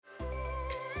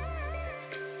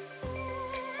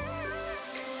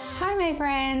Hi, my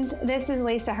friends. This is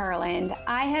Lisa Herland.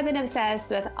 I have been obsessed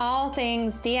with all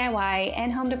things DIY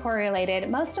and home decor related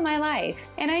most of my life,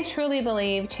 and I truly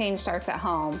believe change starts at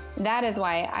home. That is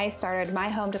why I started my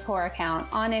home decor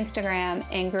account on Instagram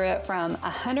and grew it from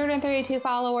 132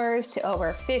 followers to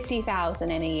over 50,000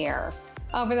 in a year.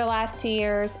 Over the last 2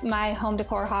 years, my home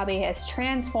decor hobby has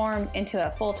transformed into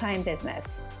a full-time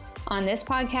business. On this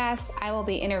podcast, I will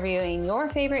be interviewing your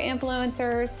favorite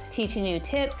influencers, teaching you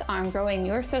tips on growing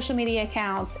your social media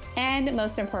accounts, and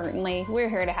most importantly, we're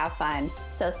here to have fun.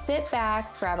 So sit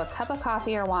back, grab a cup of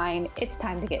coffee or wine. It's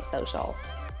time to get social.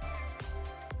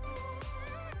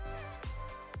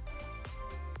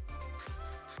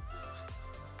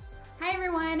 Hi,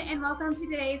 everyone, and welcome to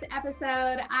today's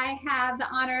episode. I have the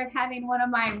honor of having one of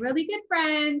my really good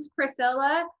friends,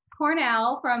 Priscilla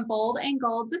Cornell from Bold and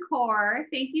Gold Decor.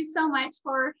 Thank you so much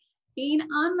for being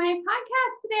on my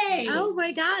podcast today. Oh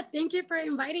my God. Thank you for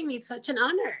inviting me. It's such an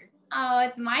honor. Oh,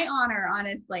 it's my honor,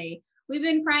 honestly. We've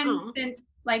been friends since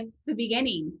like the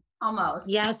beginning, almost.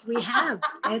 Yes, we have.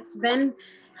 It's been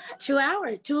 2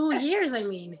 years, I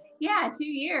mean. Yeah, 2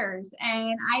 years.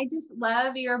 And I just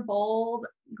love your bold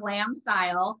glam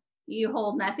style. You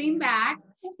hold nothing back,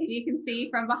 as you can see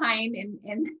from behind in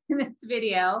this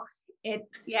video.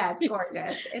 It's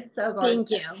gorgeous. It's so gorgeous.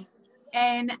 Thank you.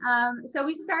 And so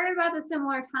we started about the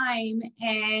similar time.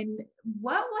 And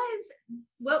what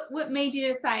made you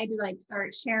decide to like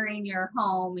start sharing your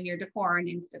home and your decor on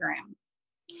Instagram?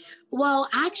 Well,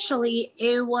 actually,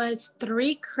 it was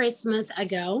 3 Christmas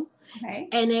ago. Okay.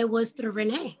 And it was through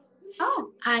Renee.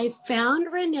 Oh. I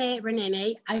found Renee.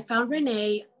 I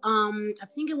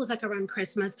think it was like around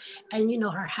Christmas. And you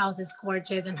know, her house is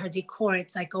gorgeous and her decor,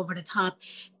 it's like over the top.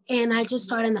 And I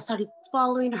started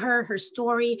following her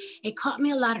story. It caught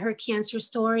me a lot, her cancer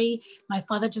story. My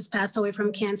father just passed away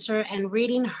from cancer, and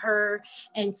reading her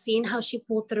and seeing how she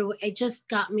pulled through, it just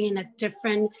got me in a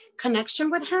different connection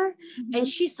with her. Mm-hmm. And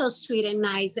she's so sweet and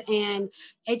nice. And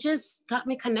it just got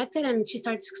me connected. And she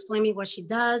started explaining what she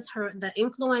does, the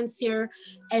influencer.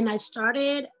 And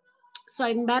so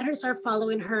I met her, started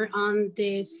following her on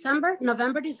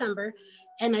November, December.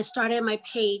 And I started my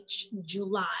page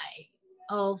July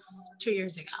of 2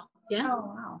 years ago. Yeah.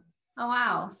 Oh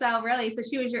wow. So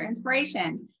she was your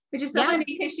inspiration, which is so funny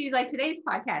because she's like today's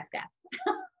podcast guest.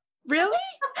 Really?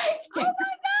 Oh my God.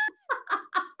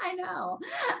 I know.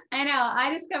 I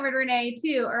discovered Renee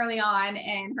too early on,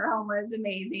 and her home was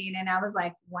amazing. And I was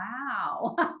like,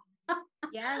 wow.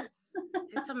 Yes,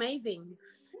 it's amazing.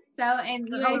 So, and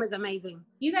your home is amazing.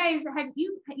 You guys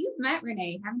you've met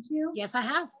Renee, haven't you? Yes, I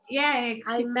have. Yeah.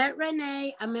 I met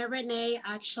Renee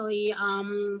actually.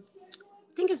 I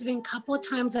think it's been a couple of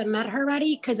times I met her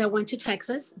already because I went to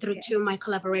Texas to my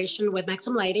collaboration with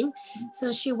Maxim Lighting.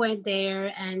 So she went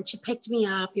there and she picked me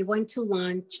up. We went to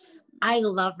lunch. I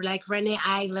love Renee.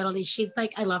 She's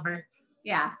like, I love her.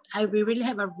 Yeah. We really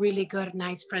have a really good,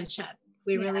 nice friendship.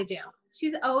 We really do.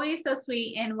 She's always so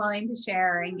sweet and willing to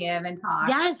share and give and talk.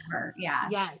 Yes. Yeah.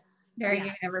 Yes. Very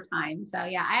giving of her time. So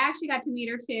yeah, I actually got to meet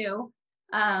her too.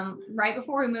 Right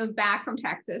before we moved back from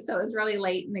Texas. So it was really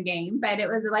late in the game, but it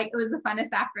was the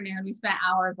funnest afternoon. We spent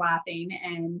hours laughing.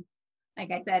 And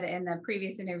like I said, in the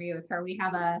previous interview with her, we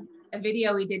have a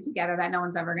video we did together that no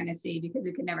one's ever going to see because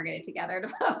we could never get it together to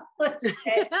publish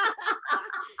it.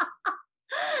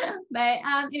 But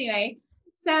anyway,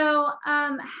 so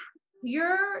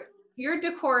your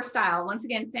decor style, once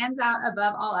again, stands out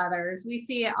above all others. We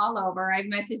see it all over. I've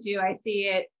messaged you. I see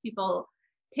it. People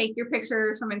take your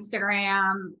pictures from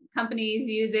Instagram. Companies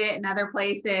use it in other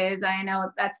places. I know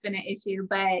that's been an issue,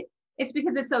 but it's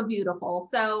because it's so beautiful.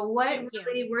 So where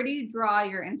do you draw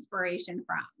your inspiration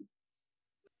from?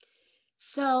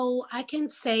 So I can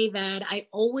say that I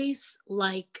always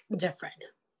like different.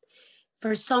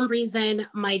 For some reason,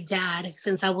 my dad,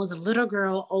 since I was a little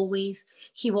girl,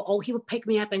 he would pick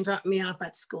me up and drop me off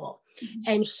at school. Mm-hmm.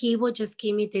 And he would just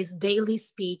give me this daily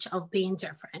speech of being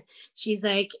different. She's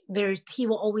like, he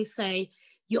will always say,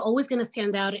 you're always going to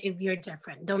stand out if you're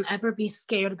different. Don't ever be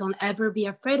scared. Don't ever be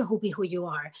afraid of who you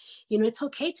are. You know, it's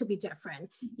okay to be different.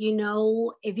 You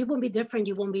know, if you won't be different,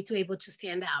 you won't be able to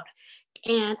stand out.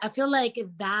 And I feel like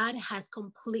that has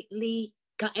completely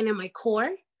gotten in my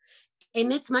core.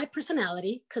 And it's my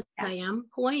personality because I am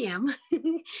who I am.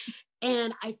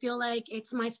 And I feel like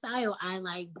it's my style. I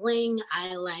like bling.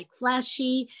 I like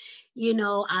flashy. You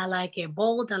know, I like it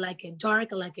bold. I like it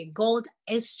dark. I like it gold.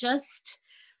 It's just,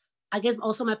 I guess,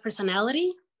 also my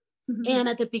personality. Mm-hmm. And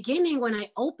at the beginning, when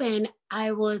I opened,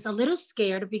 I was a little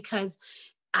scared because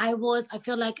when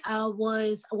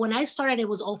I started, it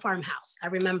was all farmhouse. I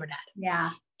remember that. Yeah.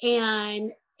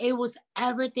 And it was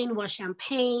everything was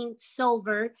champagne,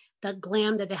 silver, the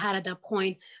glam that they had at that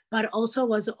point, but also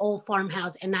was old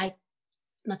farmhouse. And I,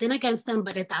 nothing against them,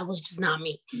 but that was just not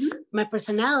me. Mm-hmm. My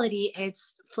personality,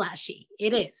 it's flashy.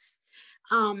 It is.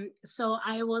 So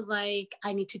I was like,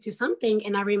 I need to do something.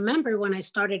 And I remember when I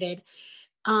started it,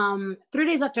 3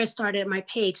 days after I started my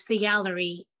page, C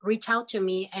Gallery reached out to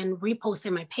me and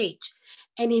reposted my page.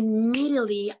 And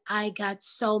immediately I got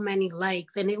so many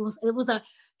likes. And it was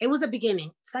a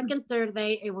beginning. Second, third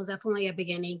day, it was definitely a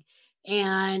beginning.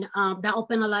 And that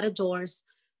opened a lot of doors.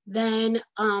 Then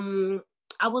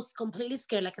I was completely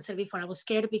scared. Like I said before, I was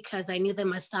scared because I knew that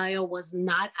my style was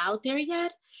not out there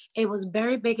yet. It was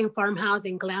very big in farmhouse,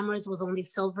 and glamorous was only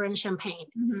silver and champagne.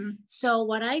 Mm-hmm. So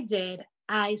what I did,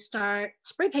 I start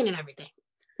spray painting everything.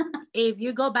 If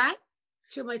you go back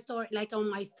to my store, like on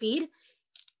my feed,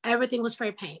 everything was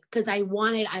spray paint because I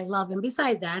love, and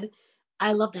besides that,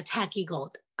 I love the tacky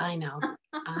gold. I know.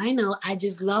 I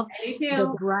just love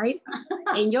the bright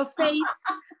in your face.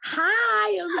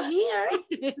 Hi, I'm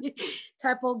here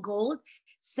type of gold.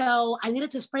 So I needed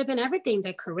to spray paint everything,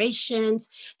 decorations,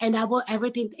 and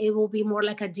everything, it will be more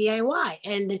like a DIY,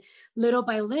 and little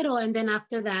by little. And then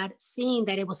after that, seeing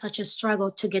that it was such a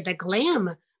struggle to get the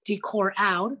glam decor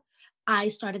out, I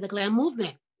started the glam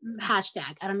movement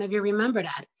hashtag. I don't know if you remember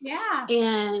that. Yeah.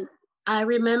 And I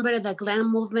remember the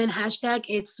glam movement hashtag.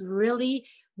 It's really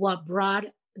what brought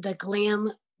the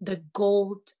glam, the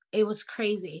gold. It was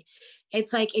crazy.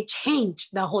 It's like it changed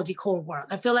the whole decor world.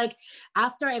 I feel like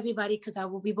after everybody, because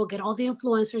we will get all the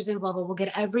influencers involved. We'll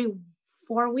get every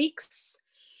 4 weeks,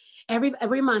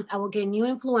 every month. I will get new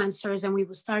influencers, and we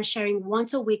will start sharing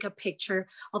once a week a picture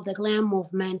of the glam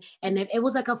movement. And it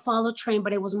was like a follow train,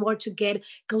 but it was more to get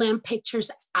glam pictures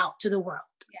out to the world.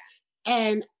 Yeah.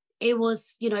 And it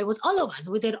was, it was all of us.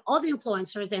 We did all the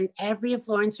influencers, and every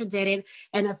influencer did it.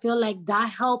 And I feel like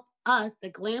that helped us, the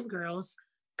glam girls,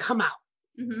 come out.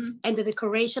 Mm-hmm. And the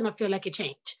decoration, I feel like it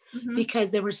changed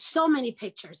because there were so many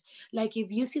pictures. Like if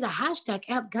you see the hashtag,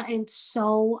 I've gotten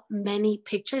so many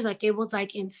pictures. Like it was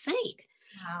like insane.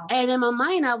 Wow. And in my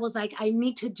mind, I was like, I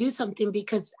need to do something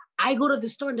because I go to the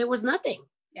store and there was nothing.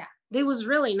 Yeah. There was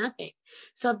really nothing.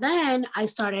 So then I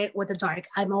started with the dark.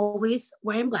 I'm always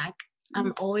wearing black.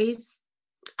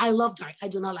 I love dark. I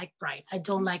do not like bright. I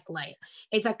don't like light.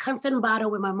 It's a constant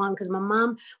battle with my mom because my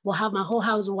mom will have my whole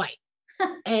house white.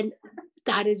 And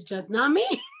that is just not me.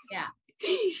 Yeah.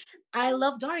 I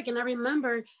love dark. And I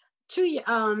remember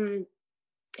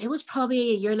it was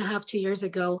probably a year and a half, 2 years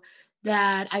ago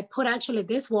that I put actually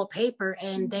this wallpaper,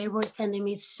 and they were sending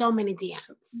me so many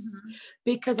DMs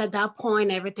because at that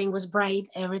point, everything was bright,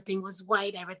 everything was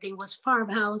white, everything was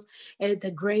farmhouse, and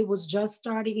the gray was just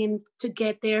starting to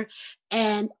get there.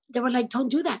 And they were like, don't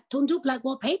do that. Don't do black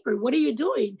wallpaper. What are you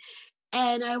doing?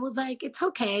 And I was like, it's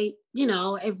okay.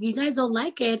 If you guys don't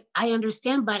like it, I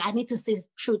understand, but I need to stay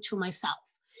true to myself.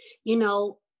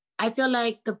 I feel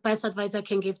like the best advice I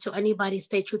can give to anybody,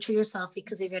 stay true to yourself,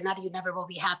 because if you're not, you never will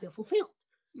be happy or fulfilled.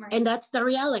 Right. And that's the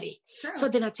reality. True. So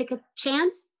did I take a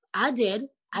chance? I did.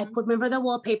 I remember the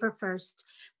wallpaper first.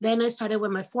 Then I started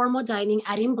with my formal dining,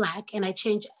 adding black, and I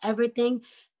changed everything.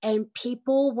 And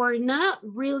people were not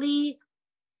really,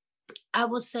 I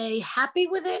would say, happy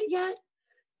with it yet.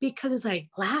 Because it's like,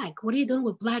 black, what are you doing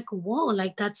with black wall?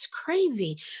 Like, that's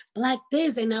crazy. Black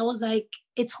this. And I was like,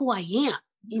 it's who I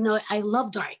am. I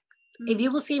love dark. If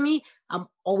you will see me, I'm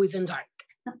always in dark,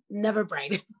 never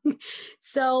bright.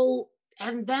 So,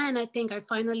 and then I think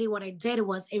what I did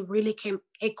was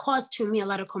it caused to me a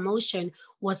lot of commotion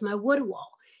was my wood wall.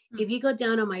 If you go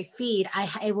down on my feed,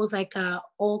 it was like a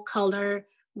all color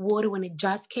wood when it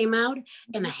just came out,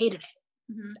 and I hated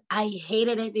it. I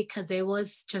hated it because it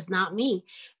was just not me.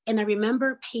 And I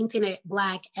remember painting it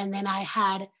black, and then I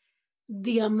had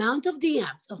the amount of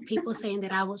DMs of people saying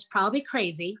that I was probably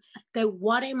crazy, that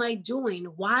what am I doing?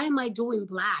 Why am I doing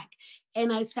black?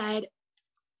 And I said,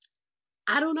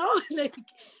 I don't know.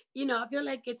 I feel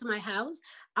like it's my house.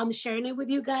 I'm sharing it with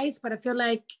you guys, but I feel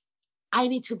like I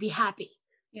need to be happy.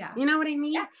 Yeah. You know what I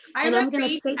mean? Yeah. I remember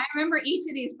each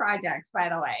of these projects, by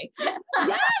the way.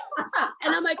 Yes.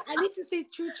 And I'm like, I need to stay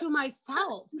true to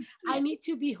myself. I need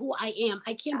to be who I am.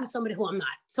 I can't be somebody who I'm not.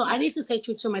 So I need to stay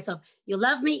true to myself. You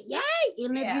love me? Yay.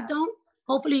 And if you don't,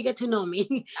 hopefully you get to know me.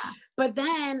 Yeah. But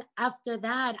then after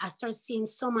that, I started seeing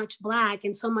so much black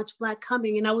and so much black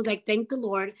coming. And I was like, thank the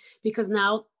Lord, because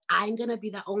now I'm going to be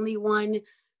the only one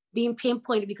being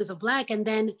pinpointed because of black. And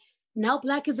then now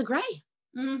black is a gray.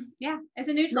 Yeah, it's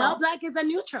a neutral. Now black is a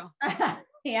neutral.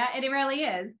 Yeah, it really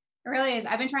is. It really is.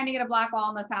 I've been trying to get a black wall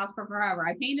in this house for forever.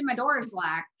 I painted my doors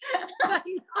black.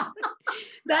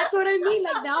 That's what I mean.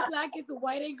 Like now black is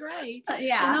white and gray.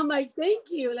 Yeah. And I'm like, thank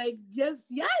you. Like just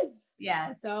yes.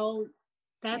 Yes. So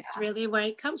that's really where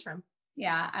it comes from.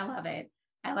 Yeah, I love it.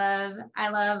 I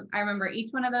remember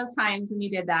each one of those times when you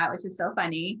did that, which is so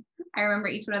funny. I remember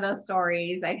each one of those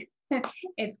stories. Like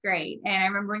it's great. And I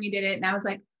remember when you did it and I was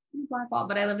like, black wall,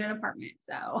 but I lived in an apartment.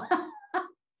 So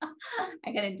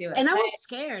I couldn't do it. And I was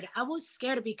scared. I was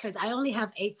scared because I only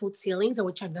have 8-foot ceilings,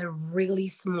 which are they're really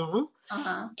small.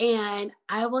 And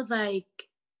I was like,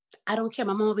 I don't care.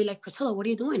 My mom will be like, Priscilla, what are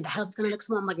you doing? The house is going to look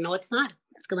small. I'm like, no, it's not.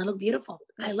 It's going to look beautiful.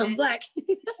 I love black.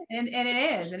 and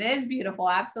it is beautiful.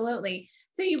 Absolutely.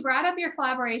 So you brought up your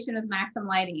collaboration with Maxim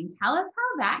Lighting. Tell us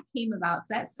how that came about.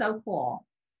 That's so cool.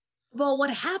 Well, what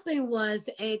happened was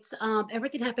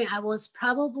everything happened. I was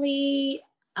probably,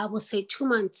 I would say 2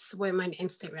 months with my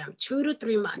Instagram, 2 to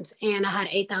 3 months. And I had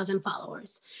 8,000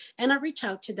 followers. And I reached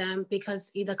out to them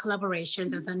because the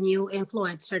collaborations as a new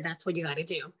influencer, that's what you got to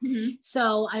do.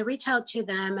 So I reached out to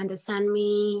them and they sent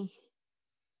me,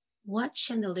 what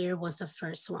chandelier was the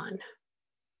first one?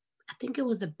 I think it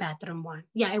was the bathroom one.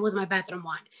 Yeah, it was my bathroom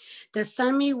one. They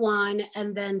sent me one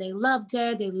and then they loved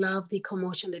it. They loved the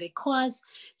commotion that it caused,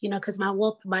 you know, because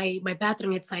my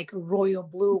bathroom, it's like royal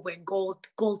blue with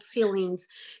gold ceilings,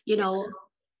 you know.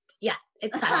 Yeah,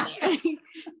 it's out there.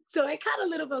 So it got a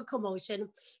little bit of commotion.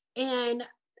 And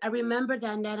I remember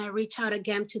then I reached out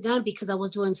again to them because I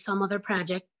was doing some other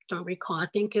project. Don't recall. I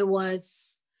think it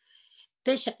was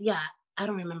this. Yeah. I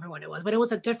don't remember what it was, but it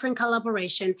was a different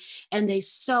collaboration. And they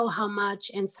saw how much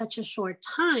in such a short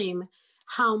time,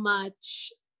 how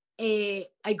much I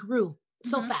grew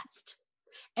so fast.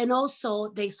 And also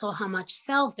they saw how much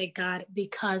sales they got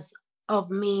because of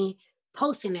me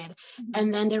posting it.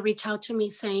 And then they reached out to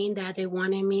me saying that they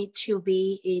wanted me to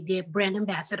be the brand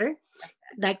ambassador,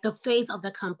 like the face of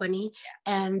the company.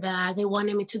 And they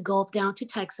wanted me to go down to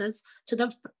Texas to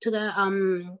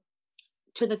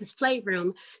the display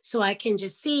room so I can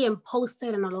just see and post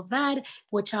it and all of that,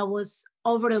 which I was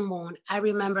over the moon. I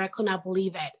remember I could not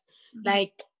believe it.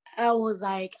 Like, I was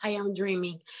like, I am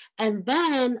dreaming. And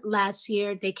then last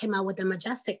year they came out with the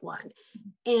Majestic one.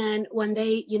 And when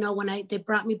they, you know, they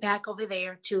brought me back over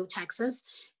there to Texas.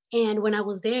 And when I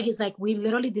was there, he's like, we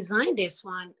literally designed this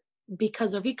one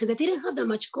because of you, because I didn't have that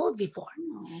much gold before.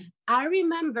 I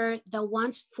remember the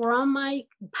ones from my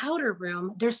powder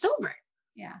room, they're silver.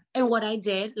 Yeah. And what I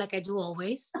did, like I do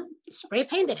always, spray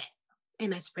painted it.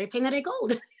 And I spray painted it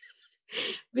gold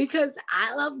because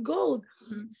I love gold.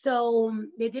 So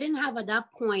they didn't have at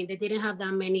that point, they didn't have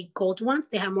that many gold ones.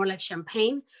 They had more like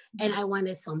champagne. And I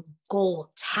wanted some gold,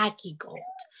 tacky gold.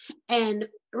 And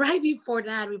right before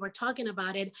that, we were talking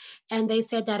about it. And they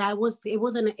said that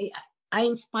I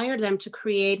inspired them to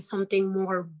create something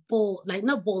more bold, like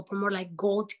not bold, but more like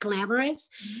gold glamorous.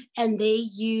 And they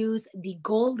use the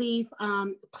gold leaf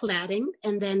cladding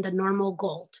and then the normal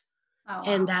gold. Oh, wow.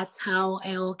 And that's how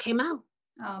it all came out.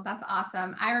 Oh, that's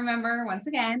awesome. I remember once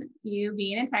again, you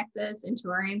being in Texas and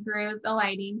touring through the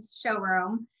lighting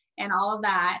showroom and all of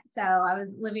that. So I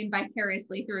was living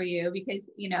vicariously through you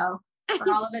because, you know, for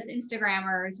all of us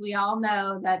Instagrammers, we all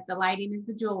know that the lighting is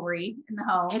the jewelry in the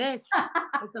home. It is.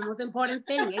 It's the most important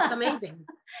thing. It's amazing.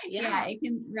 Yeah, it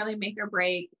can really make or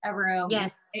break a room.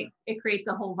 Yes. It creates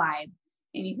a whole vibe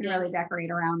and you can really decorate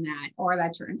around that, or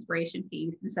that's your inspiration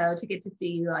piece. And so to get to see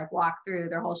you like walk through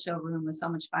their whole showroom was so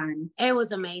much fun. It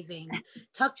was amazing.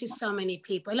 Talked to so many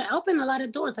people. It opened a lot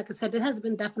of doors. Like I said, it has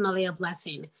been definitely a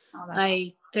blessing. Oh,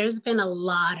 like there's been a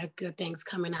lot of good things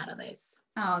coming out of this.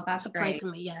 Oh, that's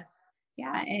surprisingly, great. Yes.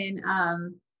 Yeah.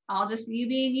 And all just you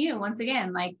being you once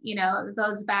again, like, you know, it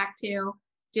goes back to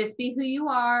just be who you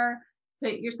are,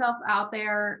 put yourself out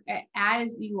there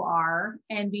as you are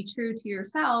and be true to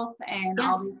yourself. And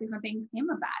all these different things came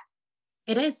of that.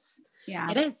 It is.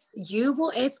 Yeah. It is.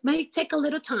 It may take a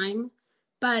little time,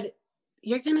 but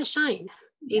you're going to shine.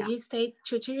 If you stay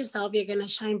true to yourself, you're going to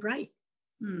shine bright.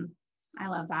 I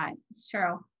love that. It's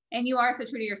true. And you are so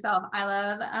true to yourself. I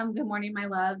love Good Morning, My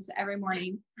Loves every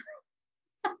morning.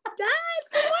 That's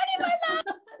Good Morning, My Loves.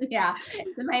 Yeah,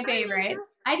 it's my favorite.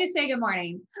 I just say good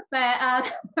morning,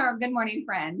 but or good morning,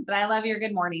 friends. But I love your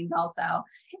good mornings also,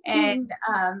 and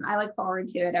I look forward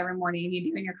to it every morning. You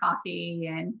doing your coffee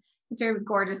and it's your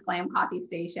gorgeous glam coffee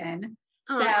station.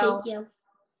 Oh, thank you.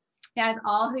 That's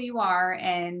all who you are,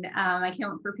 and I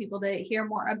can't wait for people to hear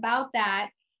more about that.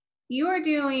 You are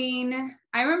doing.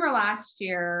 I remember last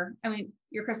year. I mean,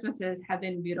 your Christmases have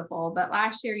been beautiful, but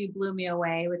last year you blew me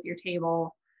away with your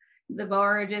table. The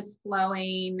gorgeous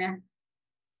flowing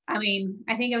I mean,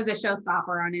 I think it was a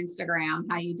showstopper on Instagram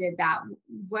how you did that.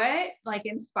 What like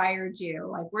inspired you?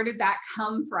 Like, where did that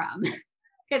come from?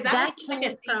 Because that That was like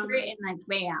came a secret from, and like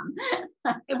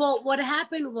bam. well, what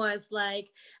happened was like,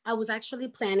 I was actually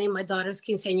planning my daughter's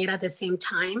quinceañera at the same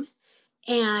time.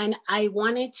 And I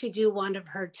wanted to do one of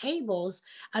her tables.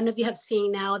 I don't know if you have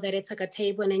seen now that it's like a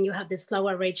table and then you have this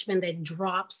flower arrangement that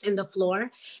drops in the floor.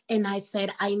 And I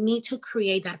said, I need to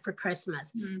create that for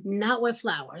Christmas, Mhm. not with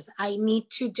flowers. I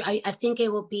need to, I think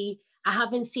it will be, I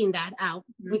haven't seen that out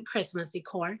with Christmas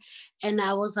decor. And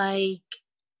I was like,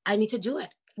 I need to do it.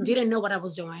 Didn't know what I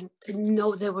was doing.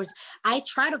 No, I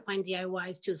tried to find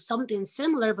DIYs to something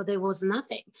similar, but there was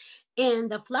nothing.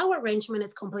 And the flower arrangement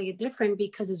is completely different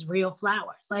because it's real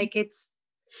flowers. Like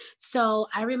so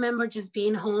I remember just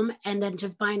being home and then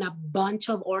just buying a bunch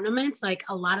of ornaments, like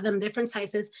a lot of them different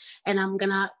sizes. And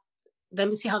let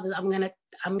me see how this, I'm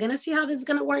gonna see how this is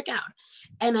gonna work out.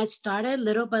 And I started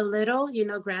little by little,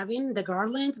 grabbing the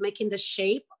garlands, making the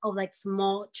shape of like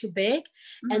small to big,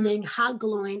 and then hot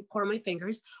gluing, pour my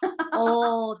fingers,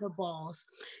 all the balls.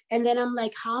 And then I'm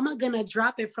like, how am I gonna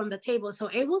drop it from the table? So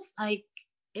it was like,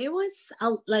 it was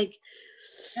like,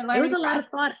 it was a lot of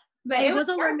thought. But It it was was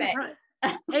a worth learning it.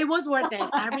 process. It was worth it.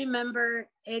 I remember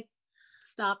it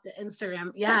stopped the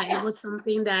Instagram. Yeah, it was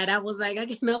something that I was like, I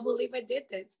cannot believe I did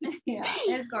this. Yeah,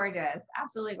 it's gorgeous.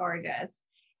 Absolutely gorgeous.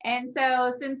 And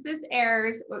so since this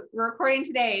airs, we're recording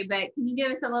today, but can you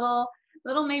give us a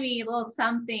maybe a little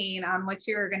something on what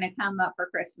you're going to come up for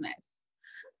Christmas?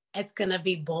 It's going to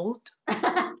be bold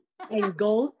and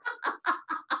gold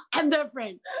and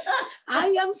different. I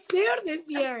am scared this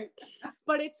year,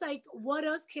 but it's like, what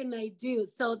else can I do?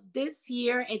 So this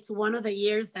year, it's one of the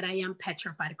years that I am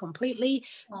petrified completely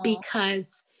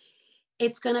because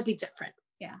it's going to be different.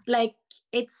 Yeah. Like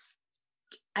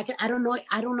I don't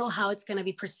know how it's going to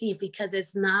be perceived because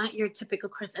it's not your typical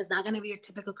Christmas. It's not going to be your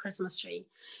typical Christmas tree.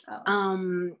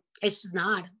 It's just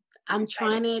not. I'm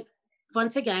trying to,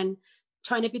 once again,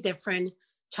 trying to be different,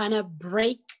 trying to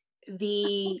break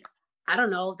I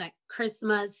don't know, that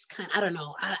Christmas kind, I don't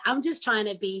know. I'm just trying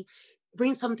to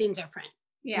bring something different.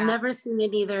 Yeah. Never seen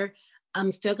it either.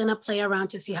 I'm still going to play around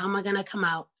to see how am I going to come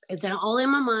out. Is that all in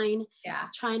my mind? Yeah.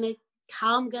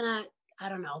 I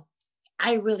don't know.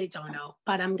 I really don't know,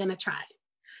 but I'm going to try.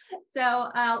 So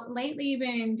lately you've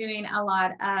been doing a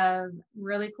lot of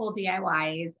really cool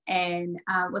DIYs and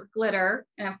with glitter.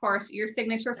 And of course your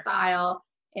signature style,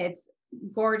 it's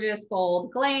gorgeous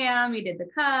gold glam. You did the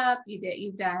cup,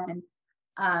 you've done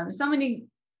so many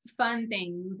fun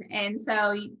things. And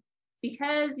so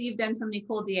because you've done so many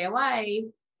cool DIYs,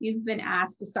 you've been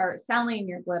asked to start selling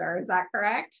your glitter. Is that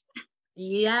correct?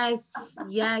 Yes.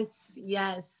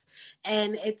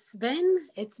 And it's been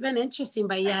interesting,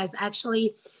 but yes,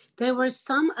 actually there were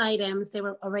some items they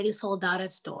were already sold out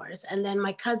at stores. And then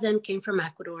my cousin came from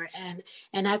Ecuador and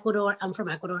I'm from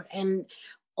Ecuador, and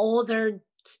all their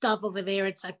stuff over there,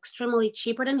 it's extremely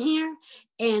cheaper than here.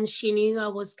 And she knew I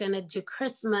was gonna do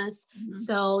Christmas.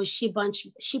 So she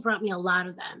brought me a lot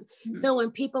of them. So when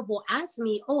people will ask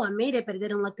me, oh, I made it, but it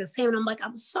didn't look the same. And I'm like,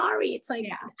 I'm sorry. It's like,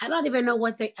 I don't even know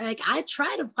I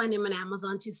try to find them on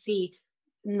Amazon to see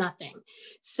nothing.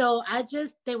 So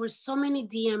there were so many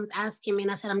DMs asking me,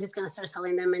 and I said, I'm just gonna start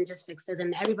selling them and just fix this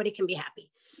and everybody can be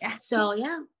happy. So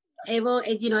yeah,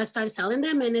 I started selling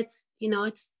them, and it's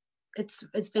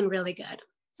been really good.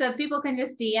 So if people can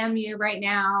just DM you right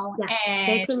now, yes, and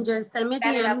they can just send me a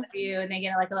set it up DM with you, and they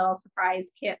get like a little surprise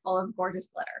kit full of gorgeous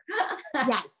glitter.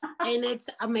 Yes, and it's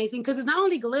amazing because it's not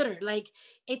only glitter. Like,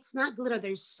 it's not glitter.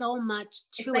 There's so much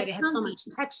to it. It has so much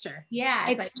texture. Yeah,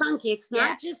 it's like, chunky. It's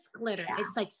not just glitter. Yeah.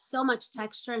 It's like so much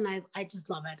texture, and I just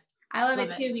love it. I love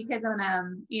it too because when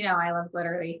I love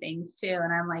glittery things too,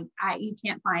 and I'm like, you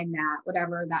can't find that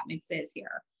whatever that mix is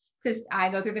here. Because I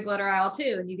go through the glitter aisle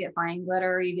too, and you get fine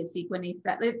glitter, you get sequiny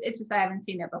stuff. It's just I haven't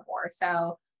seen it before.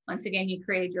 So once again, you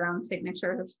created your own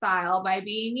signature style by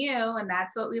being you, and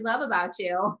that's what we love about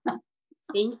you.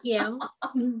 Thank you.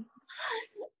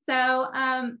 So,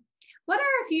 what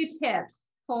are a few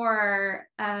tips for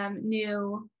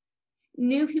new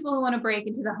people who want to break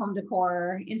into the home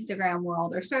decor Instagram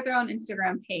world or start their own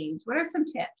Instagram page? What are some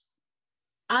tips?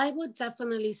 I would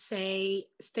definitely say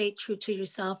stay true to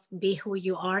yourself, be who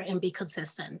you are, and be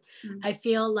consistent. I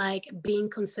feel like being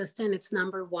consistent, it's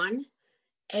number one.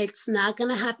 It's not going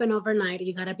to happen overnight.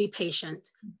 You got to be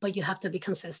patient, but you have to be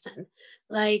consistent.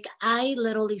 Like, I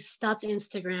literally stopped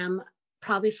Instagram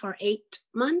probably for 8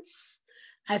 months.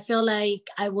 I feel like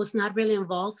I was not really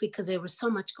involved because there was so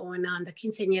much going on. The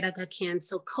quinceañera got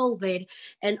canceled, COVID,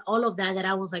 and all of that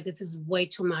I was like, this is way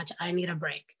too much. I need a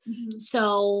break.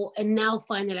 So, and now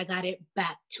finally I got it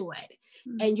back to it.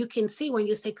 And you can see when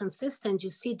you stay consistent, you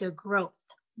see the growth.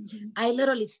 Mm-hmm. I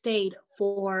literally stayed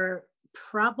for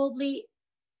probably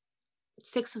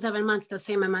 6 to 7 months, the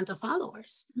same amount of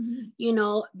followers, you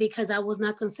know, because I was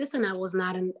not consistent. I was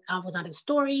not in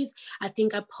stories. I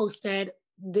think I posted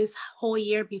this whole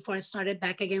year before I started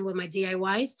back again with my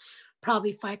DIYs,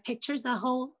 probably 5 pictures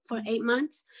for 8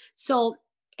 months. So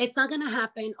it's not going to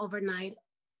happen overnight.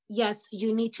 Yes,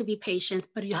 you need to be patient,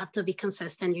 but you have to be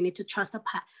consistent. You need to trust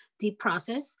the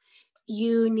process.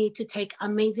 You need to take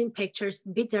amazing pictures,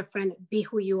 be different, be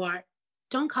who you are.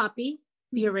 Don't copy,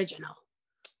 be original.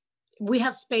 We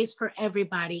have space for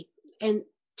everybody. And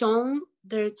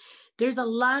there's a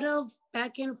lot of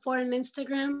back and forth on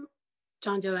Instagram.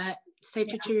 Don't do it. Stay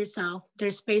true to yourself.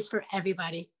 There's space for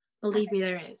everybody. Believe me,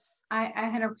 there is. I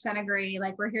 100% agree.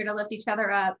 Like, we're here to lift each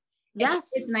other up. Yes.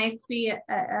 It's nice to be,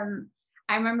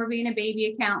 I remember being a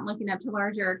baby account, looking up to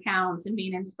larger accounts and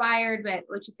being inspired, but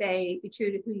what you say, be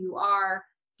true to who you are.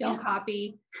 Don't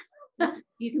copy.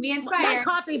 You can be inspired. Not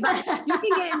copy, but you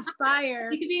can get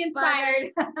inspired. You can be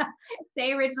inspired.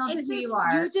 Stay original to who you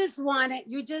are. You just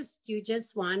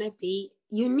want to be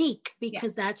unique,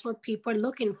 because that's what people are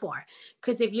looking for.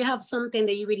 Because if you have something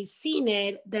that you really seen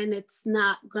it, then it's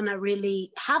not gonna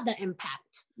really have the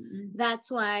impact.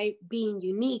 That's why being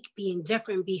unique, being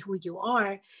different, be who you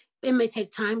are. It may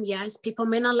take time. Yes, people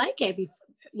may not like it.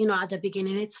 At the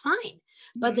beginning, it's fine.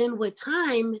 But then with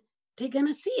time, they're going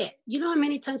to see it. You know how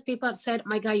many times people have said,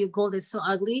 my God, your gold is so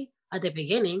ugly at the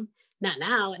beginning. Not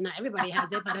now. Not everybody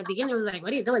has it. But at the beginning, it was like,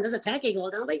 what are you doing? That's a tacky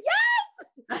gold. And I'm like,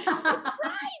 yes, it's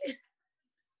right.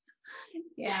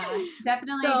 Yeah,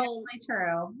 definitely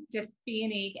true. Just be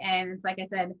unique. And it's like I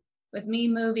said, with me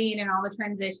moving and all the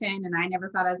transition, and I never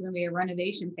thought I was going to be a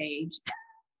renovation page.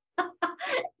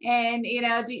 And,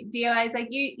 DIY is like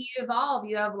you evolve,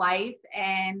 you have life,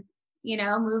 and,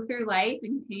 move through life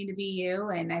and continue to be you.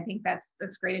 And I think that's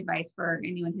great advice for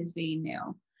anyone who's being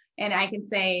new. And I can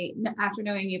say, after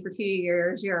knowing you for 2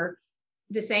 years, you're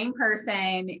the same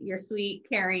person. You're sweet,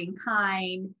 caring,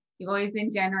 kind. You've always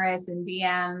been generous in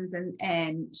DMs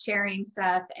and sharing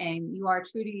stuff, and you are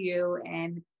true to you.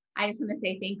 And I just want to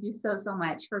say thank you so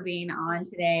much for being on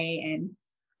today. And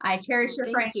I cherish your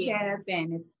friendship,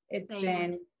 and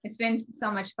it's been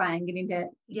so much fun getting to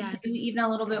do even a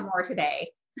little bit more today.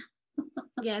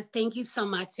 Yes, thank you so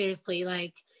much. Seriously,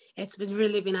 like, it's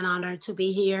really been an honor to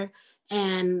be here,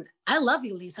 and I love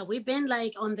you, Lisa. We've been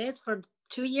on this for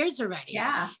 2 years already.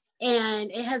 Yeah,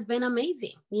 and it has been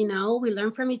amazing. We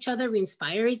learn from each other, we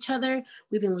inspire each other.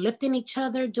 We've been lifting each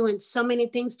other, doing so many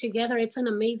things together. It's an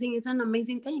amazing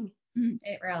thing.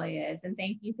 It really is. And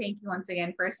thank you once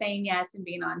again for saying yes and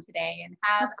being on today, and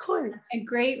have of course a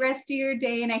great rest of your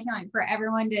day. And I can't wait for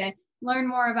everyone to learn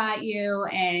more about you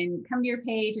and come to your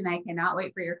page. And I cannot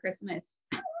wait for your Christmas.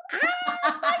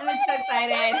 I'm so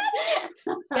excited.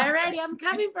 Get ready. I'm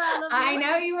coming for all of you. I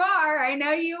know you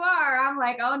are. I'm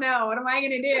like, oh no, what am I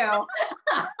going to do?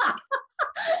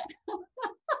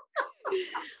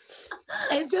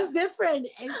 It's just different.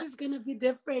 It's just going to be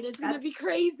different. It's going to be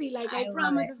crazy. I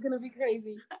promise it's going to be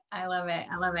crazy. I love it.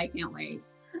 I can't wait.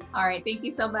 All right. Thank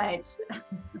you so much.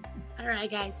 All right,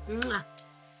 guys. Mwah.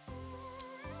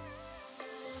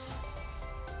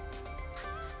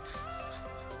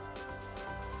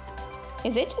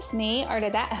 Is it just me, or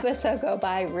did that episode go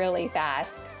by really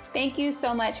fast? Thank you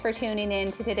so much for tuning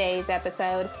in to today's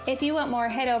episode. If you want more,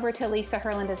 head over to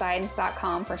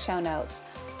lisaherlanddesigns.com for show notes.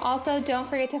 Also, don't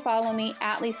forget to follow me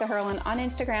at Lisa Herland on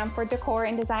Instagram for decor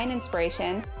and design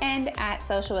inspiration, and at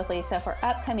Social with Lisa for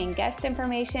upcoming guest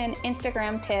information,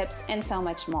 Instagram tips, and so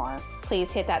much more.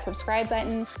 Please hit that subscribe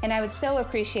button, and I would so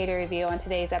appreciate a review on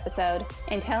today's episode.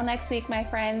 Until next week, my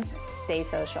friends, stay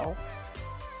social.